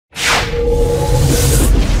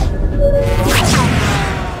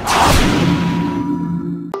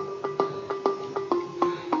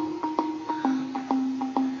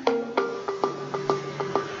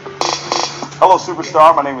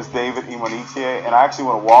Superstar. My name is David Imonitie, and I actually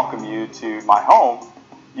want to welcome you to my home.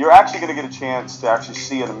 You're actually going to get a chance to actually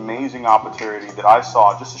see an amazing opportunity that I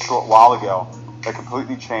saw just a short while ago that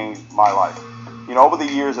completely changed my life. You know, over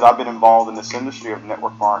the years that I've been involved in this industry of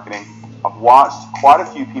network marketing, I've watched quite a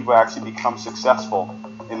few people actually become successful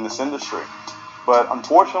in this industry. But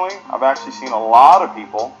unfortunately, I've actually seen a lot of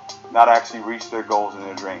people not actually reach their goals and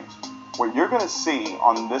their dreams. What you're going to see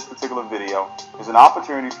on this particular video is an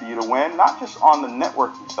opportunity for you to win, not just on the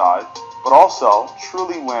networking side, but also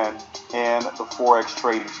truly win in the Forex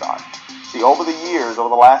trading side. See, over the years, over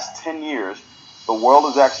the last 10 years, the world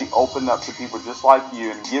has actually opened up to people just like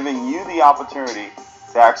you and giving you the opportunity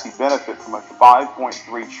to actually benefit from a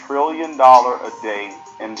 $5.3 trillion a day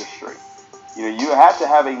industry. You know, you had to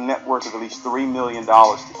have a net worth of at least $3 million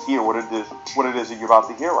to hear what it is that you're about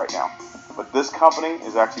to hear right now. But this company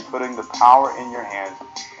is actually putting the power in your hands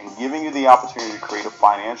and giving you the opportunity to create a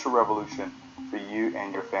financial revolution for you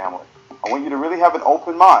and your family. I want you to really have an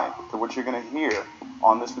open mind to what you're going to hear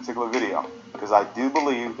on this particular video, because I do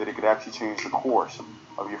believe that it could actually change the course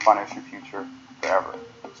of your financial future forever.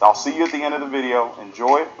 So I'll see you at the end of the video.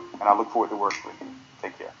 Enjoy it, and I look forward to working with you.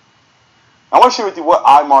 Take care. I want to share with you what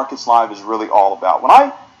iMarkets Live is really all about. When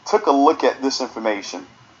I took a look at this information,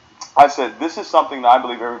 I said, this is something that I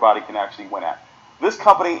believe everybody can actually win at. This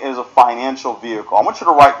company is a financial vehicle. I want you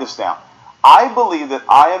to write this down. I believe that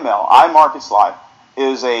IML, iMarkets Live,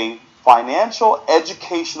 is a financial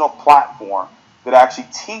educational platform that actually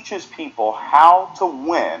teaches people how to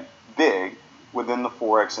win big within the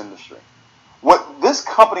Forex industry. What this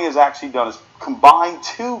company has actually done is combine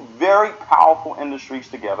two very powerful industries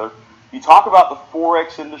together. You talk about the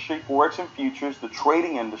Forex industry, Forex and futures, the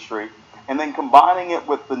trading industry, and then combining it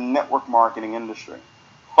with the network marketing industry.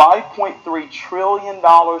 $5.3 trillion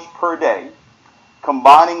per day,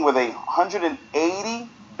 combining with a $180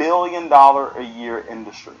 billion a year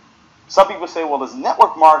industry. Some people say, well, does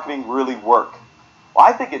network marketing really work? Well,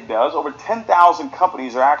 I think it does. Over 10,000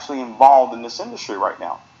 companies are actually involved in this industry right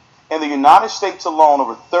now. In the United States alone,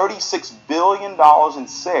 over $36 billion in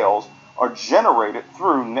sales are generated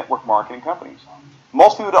through network marketing companies.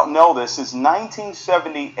 Most people don't know this. Since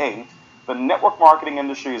 1978, the network marketing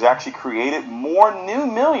industry has actually created more new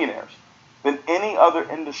millionaires than any other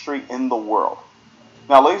industry in the world.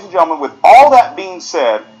 Now, ladies and gentlemen, with all that being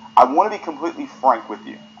said, I want to be completely frank with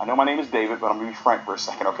you. I know my name is David, but I'm going to be frank for a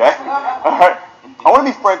second, okay? All right. I want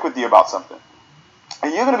to be frank with you about something.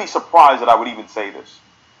 And you're going to be surprised that I would even say this.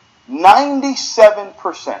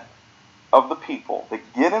 97% of the people that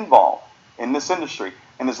get involved in this industry,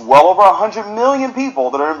 and there's well over 100 million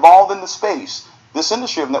people that are involved in the space, this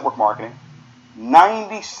industry of network marketing,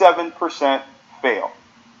 97% fail.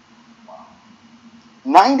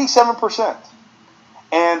 97%.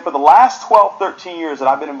 And for the last 12, 13 years that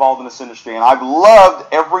I've been involved in this industry, and I've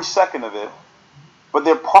loved every second of it, but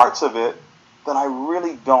there are parts of it that I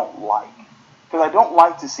really don't like, because I don't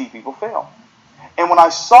like to see people fail. And when I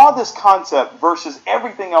saw this concept versus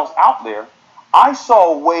everything else out there, I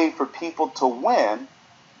saw a way for people to win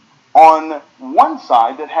on one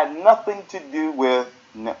side that had nothing to do with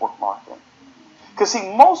network marketing. Because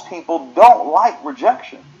see, most people don't like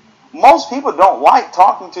rejection. Most people don't like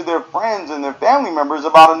talking to their friends and their family members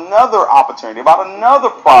about another opportunity, about another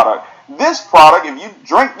product. This product, if you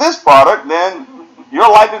drink this product, then your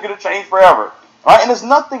life is going to change forever. Right? And there's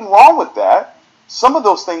nothing wrong with that. Some of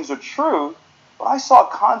those things are true, but I saw a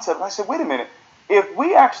concept and I said, wait a minute, if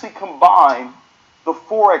we actually combine the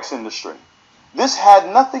Forex industry, this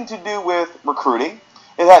had nothing to do with recruiting.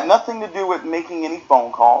 It had nothing to do with making any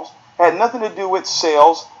phone calls. It had nothing to do with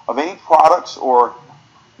sales of any products or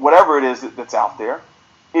whatever it is that's out there.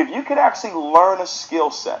 If you could actually learn a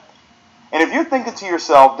skill set, and if you're thinking to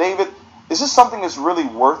yourself, David, is this something that's really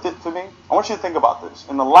worth it for me? I want you to think about this.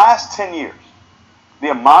 In the last 10 years,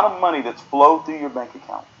 the amount of money that's flowed through your bank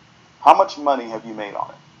account, how much money have you made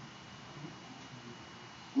on it?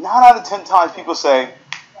 9 out of 10 times people say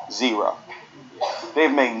zero.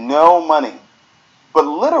 They've made no money. But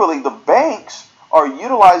literally the banks are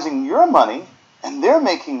utilizing your money and they're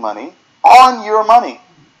making money on your money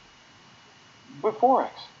with Forex.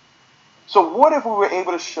 So what if we were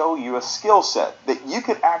able to show you a skill set that you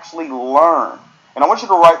could actually learn? And I want you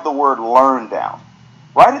to write the word learn down.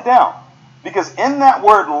 Write it down. Because in that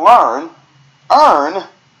word learn, earn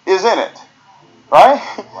is in it. Right?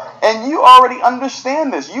 And you already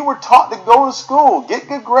understand this. You were taught to go to school, get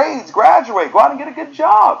good grades, graduate, go out and get a good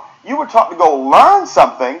job. You were taught to go learn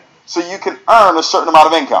something so you can earn a certain amount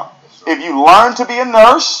of income. If you learn to be a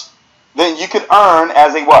nurse, then you can earn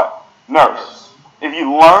as a what? Nurse. If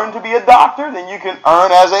you learn to be a doctor, then you can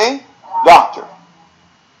earn as a doctor.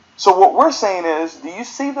 So what we're saying is, do you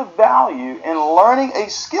see the value in learning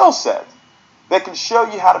a skill set that can show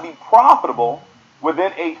you how to be profitable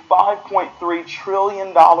within a $5.3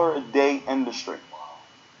 trillion a day industry?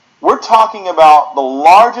 We're talking about the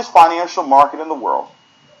largest financial market in the world,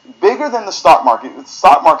 bigger than the stock market. The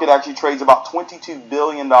stock market actually trades about $22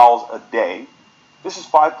 billion a day. This is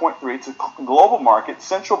 5.3. It's a global market.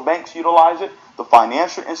 Central banks utilize it. The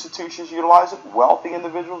financial institutions utilize it. Wealthy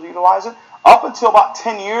individuals utilize it. Up until about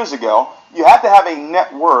 10 years ago, you had to have a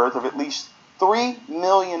net worth of at least $3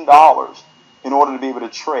 million in order to be able to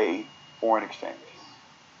trade foreign exchange.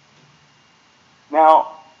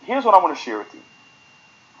 Now, here's what I want to share with you.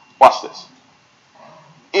 Watch this.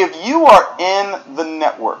 If you are in the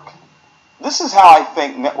network, this is how I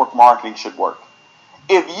think network marketing should work.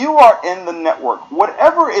 If you are in the network,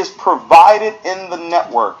 whatever is provided in the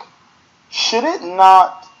network, should it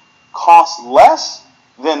not cost less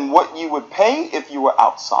than what you would pay if you were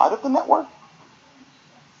outside of the network?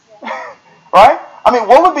 Right? I mean,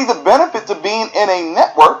 what would be the benefit to being in a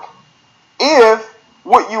network if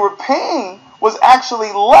what you were paying was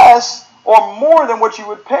actually less or more than what you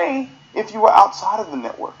would pay if you were outside of the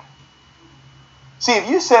network? See, if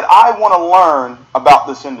you said, I want to learn about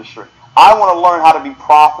this industry, I want to learn how to be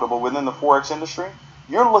profitable within the Forex industry,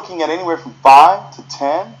 you're looking at anywhere from 5 to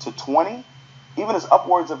 10 to 20, even as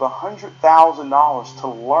upwards of $100,000 to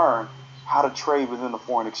learn how to trade within the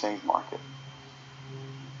foreign exchange market.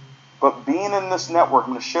 But being in this network,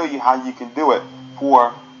 I'm going to show you how you can do it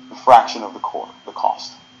for a fraction of the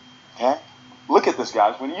cost. Okay? Look at this,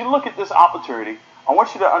 guys. When you look at this opportunity, I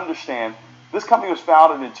want you to understand this company was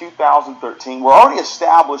founded in 2013. We're already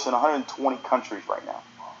established in 120 countries right now.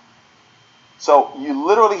 So you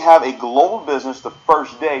literally have a global business the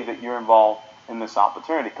first day that you're involved in this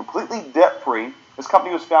opportunity. Completely debt-free. This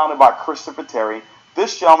company was founded by Christopher Terry.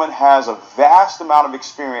 This gentleman has a vast amount of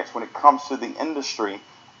experience when it comes to the industry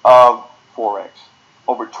of Forex.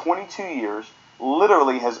 Over 22 years,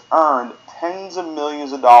 literally has earned tens of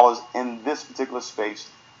millions of dollars in this particular space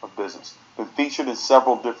of business. Been featured in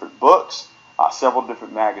several different books, several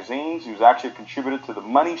different magazines. He was actually a contributor to the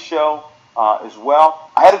Money Show as well.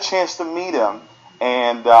 I had a chance to meet him,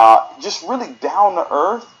 and just really down to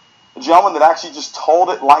earth, a gentleman that actually just told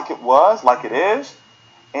it like it was, like it is.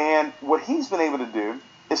 And what he's been able to do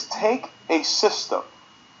is take a system,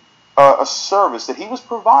 a service that he was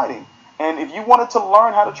providing. And if you wanted to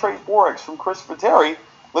learn how to trade Forex from Christopher Terry,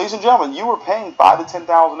 ladies and gentlemen, you were paying $5,000 to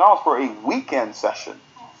 $10,000 for a weekend session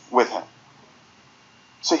with him.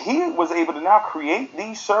 So he was able to now create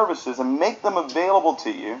these services and make them available to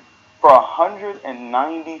you for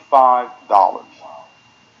 $195.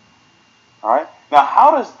 All right? Now,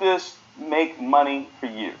 how does this make money for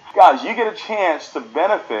you? Guys, you get a chance to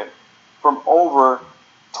benefit from over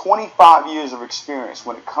 25 years of experience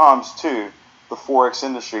when it comes to the Forex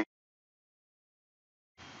industry.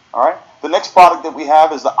 All right? The next product that we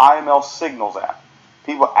have is the IML Signals app.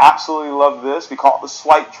 People absolutely love this. We call it the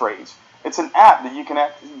swipe trades. It's an app that you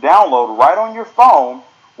can download right on your phone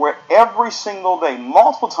where every single day,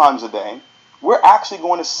 multiple times a day, we're actually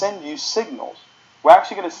going to send you signals. We're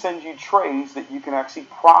actually going to send you trades that you can actually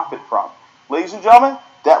profit from. Ladies and gentlemen,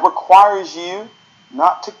 that requires you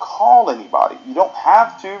not to call anybody. You don't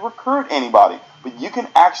have to recruit anybody, but you can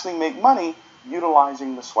actually make money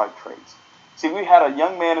utilizing the swipe trades. See, we had a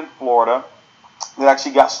young man in Florida that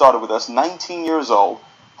actually got started with us, 19 years old.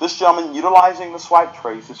 This gentleman, utilizing the swipe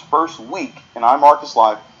trades, his first week in iMarket's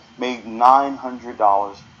life, made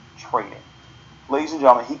 $900 trading. Ladies and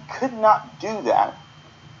gentlemen, he could not do that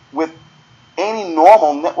with any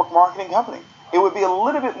normal network marketing company. It would be a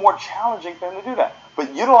little bit more challenging for him to do that.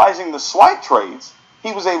 But utilizing the swipe trades,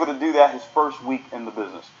 he was able to do that his first week in the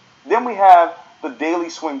business. Then we have the daily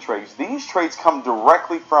swing trades. These trades come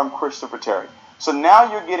directly from Christopher Terry. So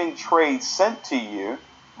now you're getting trades sent to you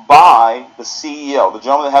by the CEO, the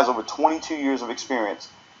gentleman that has over 22 years of experience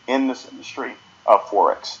in this industry of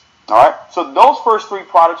Forex. All right? So those first three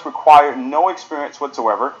products require no experience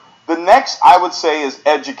whatsoever. The next, I would say, is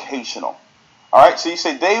educational. All right? So you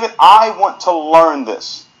say, David, I want to learn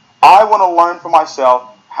this. I want to learn for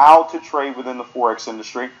myself how to trade within the Forex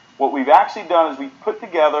industry. What we've actually done is we've put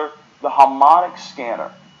together the harmonic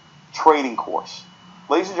scanner trading course.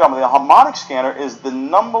 Ladies and gentlemen, the harmonic scanner is the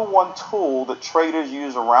 #1 tool that traders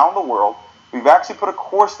use around the world. We've actually put a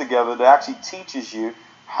course together that actually teaches you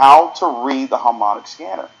how to read the harmonic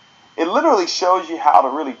scanner. It literally shows you how to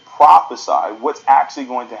really prophesy what's actually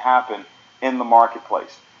going to happen in the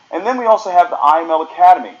marketplace. And then we also have the IML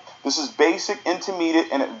Academy. This is basic,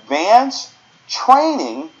 intermediate, and advanced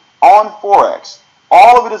training on Forex.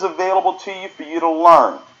 All of it is available to you for you to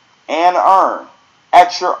learn and earn.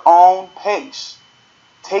 at your own pace,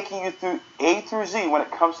 taking you through A through Z when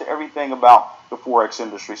it comes to everything about the Forex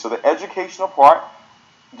industry. So the educational part,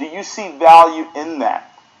 do you see value in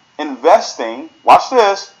that? Investing, watch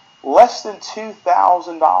this, less than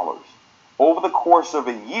 $2,000 over the course of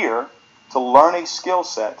a year to learn a skill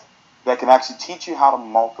set that can actually teach you how to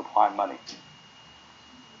multiply money.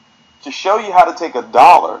 To show you how to take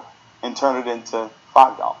 $1 and turn it into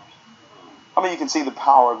 $5. I mean, you can see the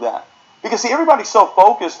power of that. Because, see, everybody's so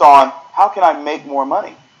focused on how can I make more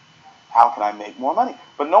money? How can I make more money?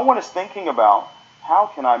 But no one is thinking about how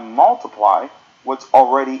can I multiply what's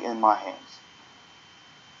already in my hands.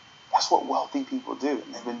 That's what wealthy people do.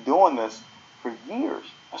 And they've been doing this for years.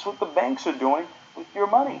 That's what the banks are doing with your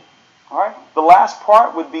money. All right? The last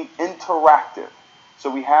part would be interactive. So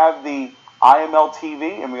we have the IML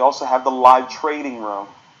TV and we also have the live trading room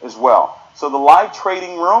as well. So the live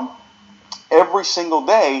trading room, every single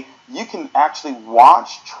day, you can actually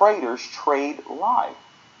watch traders trade live.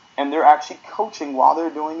 And they're actually coaching while they're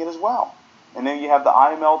doing it as well. And then you have the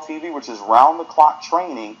IML TV, which is round-the-clock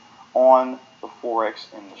training on the Forex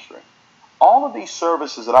industry. All of these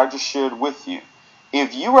services that I just shared with you,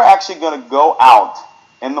 if you were actually going to go out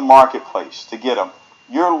in the marketplace to get them,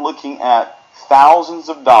 you're looking at thousands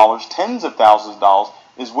of dollars, tens of thousands of dollars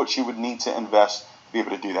is what you would need to invest to be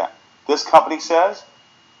able to do that. This company says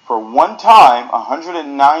for one time,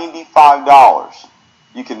 $195,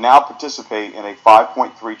 you can now participate in a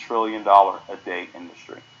 $5.3 trillion a day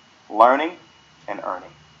industry. Learning and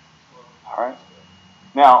earning. All right?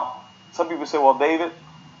 Now, some people say, well, David,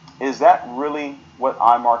 is that really what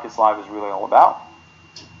iMarkets Live is really all about?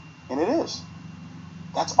 And it is.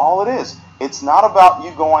 That's all it is. It's not about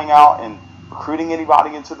you going out and recruiting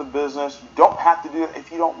anybody into the business. You don't have to do it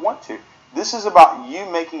if you don't want to. This is about you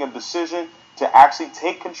making a decision to actually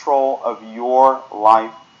take control of your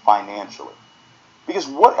life financially. Because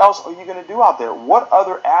what else are you going to do out there? What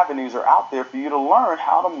other avenues are out there for you to learn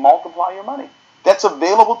how to multiply your money? That's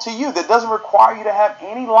available to you. That doesn't require you to have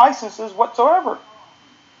any licenses whatsoever.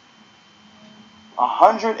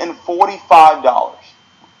 $145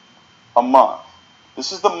 a month.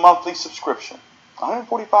 This is the monthly subscription.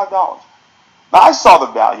 $145. Now, I saw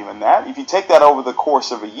the value in that. If you take that over the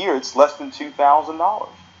course of a year, it's less than $2,000.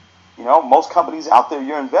 You know, most companies out there,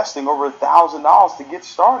 you're investing over $1,000 to get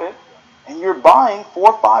started, and you're buying $400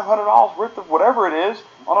 or $500 worth of whatever it is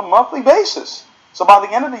on a monthly basis. So by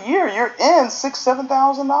the end of the year, you're in $6,000,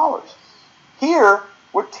 $7,000. Here,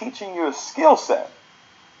 we're teaching you a skill set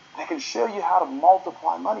that can show you how to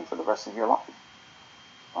multiply money for the rest of your life.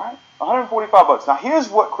 All right? $145. Now, here's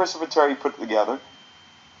what Christopher Terry put together.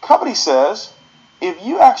 Company says, if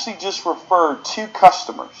you actually just referred 2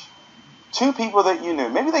 customers, 2 people that you knew,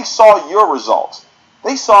 maybe they saw your results.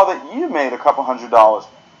 They saw that you made a couple $100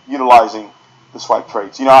 utilizing the swipe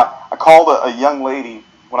trades. You know, I called a young lady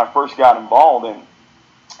when I first got involved, and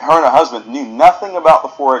her and her husband knew nothing about the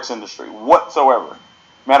Forex industry whatsoever.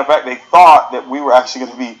 Matter of fact, they thought that we were actually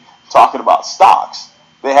going to be talking about stocks.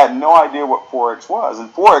 They had no idea what Forex was,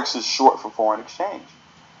 and Forex is short for foreign exchange.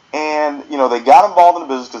 And, you know, they got involved in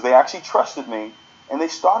the business because they actually trusted me, and they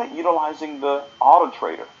started utilizing the auto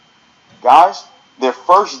trader. Guys, their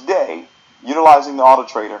first day utilizing the auto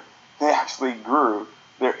trader, they actually grew,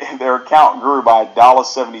 their account grew by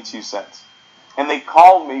 $1.72. And they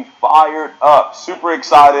called me fired up, super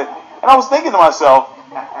excited. And I was thinking to myself,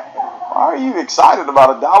 why are you excited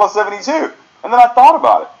about $1.72? And then I thought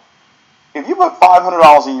about it. If you put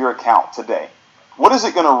 $500 in your account today, what is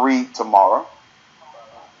it going to read tomorrow?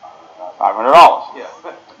 $500. Yeah.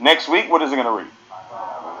 Next week, what is it going to read?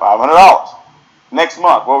 $500. Next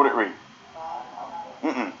month, what would it read?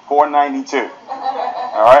 $492.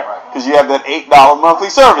 All right? Because you have that $8 monthly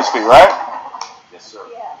service fee, right? Yes, sir.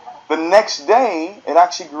 The next day, it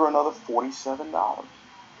actually grew another $47.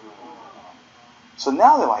 So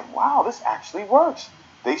now they're like, wow, this actually works.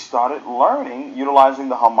 They started learning, utilizing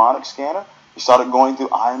the harmonic scanner. They started going through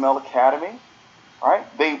IML Academy. Right?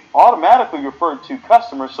 They automatically referred to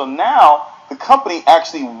customers. So now the company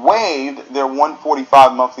actually waived their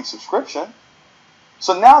 $145 monthly subscription.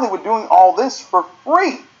 So now they were doing all this for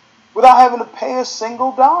free without having to pay a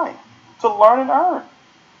single dime to learn and earn.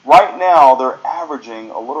 Right now, they're averaging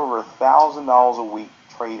a little over $1,000 a week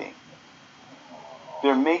trading.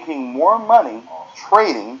 They're making more money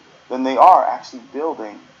trading than they are actually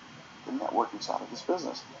building the networking side of this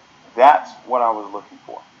business. That's what I was looking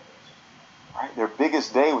for. Right? Their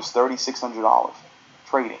biggest day was $3,600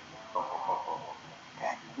 trading.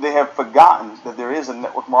 Okay. They have forgotten that there is a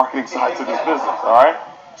network marketing side to this business. All right.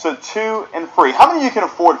 So 2 and free. How many of you can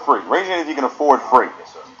afford free? Raise your hand if you can afford free.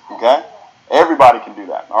 Okay. Everybody can do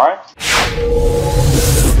that. All right.